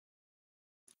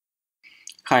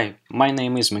Hi, my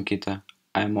name is Mikita.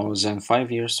 I'm more than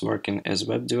 5 years working as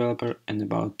web developer and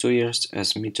about 2 years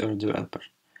as Meteor developer.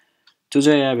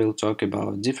 Today I will talk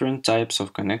about different types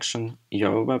of connection,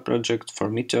 your web project for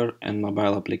Meteor and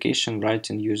mobile application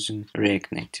writing using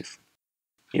React Native.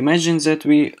 Imagine that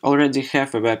we already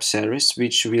have a web service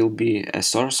which will be a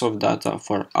source of data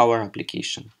for our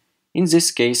application. In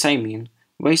this case I mean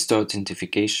ways to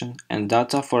authentication and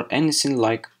data for anything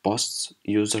like posts,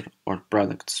 user or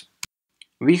products.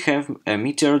 We have a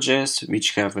Meteor.js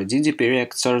which have a DDP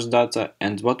React source data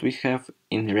and what we have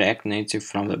in React Native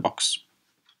from the box.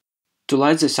 To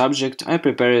light the subject, I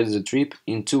prepared the trip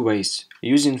in two ways,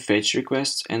 using fetch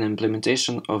requests and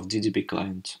implementation of DDP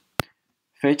client.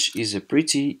 Fetch is a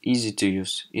pretty easy to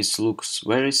use. It looks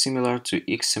very similar to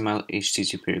XML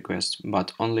HTTP request,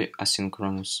 but only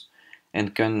asynchronous,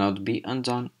 and cannot be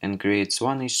undone and creates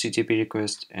one HTTP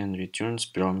request and returns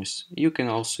promise. You can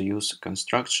also use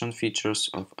construction features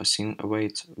of async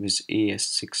await with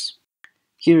ES6.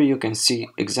 Here you can see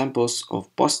examples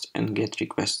of post and get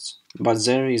requests. But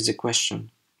there is a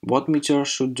question. What Meteor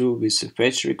should do with a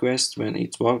fetch request when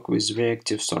it works with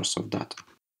reactive source of data?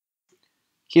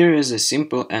 Here is a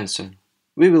simple answer.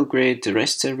 We will create a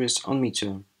REST service on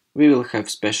Meteor. We will have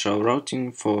special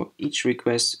routing for each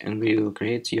request and we will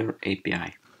create your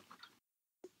API.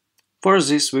 For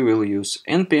this we will use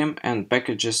npm and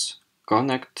packages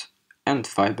connect and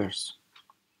fibers.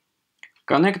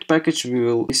 Connect package we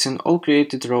will listen all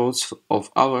created rows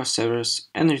of our servers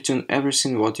and return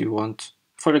everything what you want.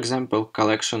 For example,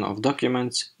 collection of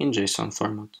documents in JSON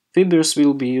format. Fibers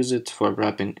will be used for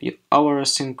wrapping our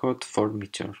async code for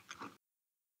Meteor.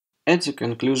 At the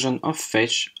conclusion of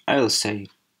fetch, I'll say,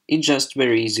 it's just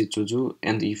very easy to do,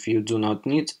 and if you do not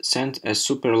need, send a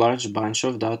super large bunch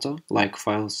of data, like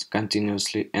files,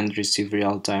 continuously and receive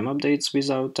real-time updates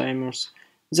without timers,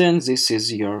 then this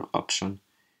is your option.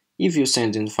 If you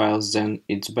send in files, then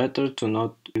it's better to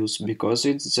not use because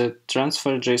the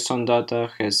transfer JSON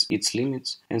data has its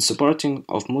limits and supporting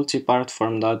of multi-part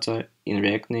form data in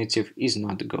React Native is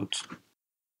not good.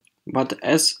 But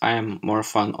as I am more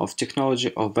fan of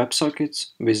technology of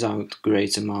WebSockets without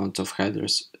great amount of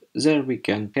headers, there we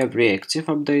can have reactive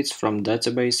updates from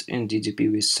database and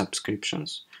DDP with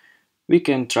subscriptions. We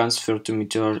can transfer to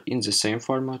Meteor in the same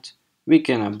format. We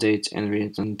can update and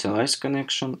reinitialize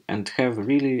connection and have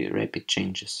really rapid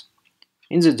changes.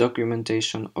 In the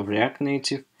documentation of React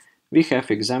Native, we have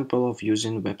example of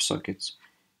using WebSockets,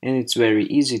 and it's very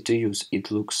easy to use.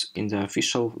 It looks in the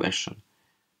official version.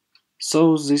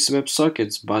 So this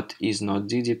WebSockets but is not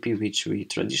DDP which we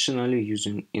traditionally use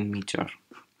in Meteor.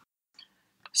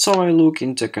 So I look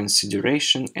into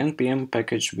consideration npm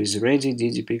package with ready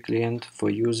DDP client for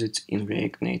use in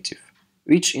React Native,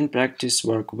 which in practice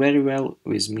work very well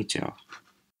with Meteor.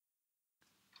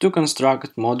 To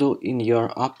construct model in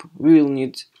your app, we will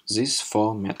need these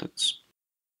four methods.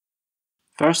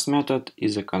 First method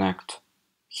is a connect.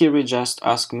 Here we just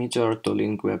ask Meteor to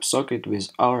link WebSocket with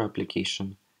our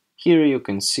application. Here you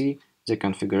can see the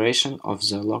configuration of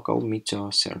the local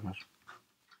Meteor server.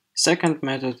 Second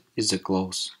method is a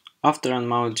close. After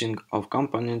unmounting of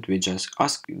component, we just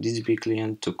ask DDP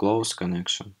client to close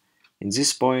connection. At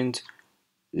this point,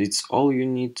 it's all you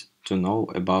need to know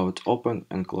about open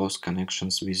and close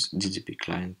connections with DDP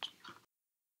client.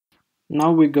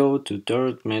 Now we go to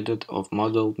third method of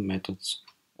model methods,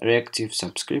 reactive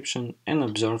subscription and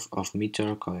observe of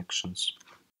Meteor collections.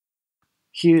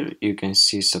 Here you can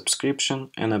see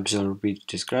subscription and observe which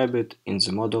describe it in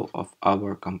the model of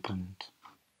our component.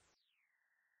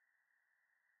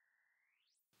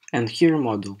 And here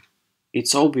model.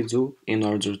 It's all we do in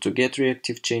order to get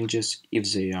reactive changes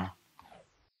if they are.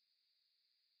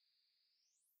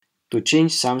 To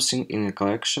change something in a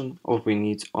collection, we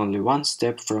need only one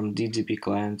step from DDP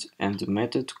client and the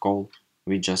method call.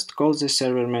 We just call the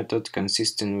server method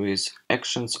consistent with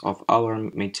actions of our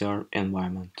Meteor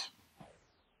environment.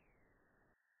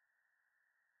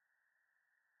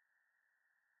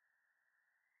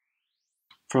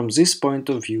 From this point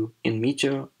of view, in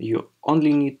Meteor, you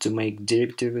only need to make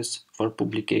directives for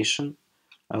publication,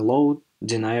 allow,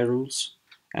 deny rules,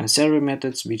 and server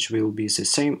methods which will be the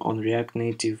same on React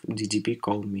Native DDP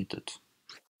call method.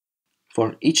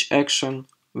 For each action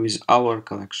with our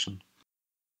collection.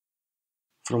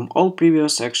 From all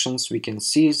previous actions we can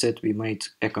see that we made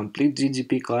a complete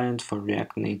DDP client for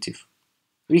React Native.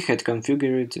 We had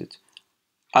configured it,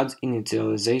 add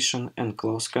initialization and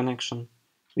close connection.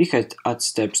 We had add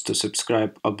steps to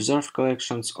subscribe observed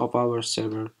collections of our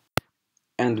server,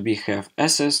 and we have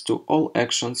access to all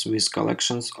actions with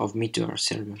collections of Meteor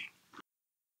server.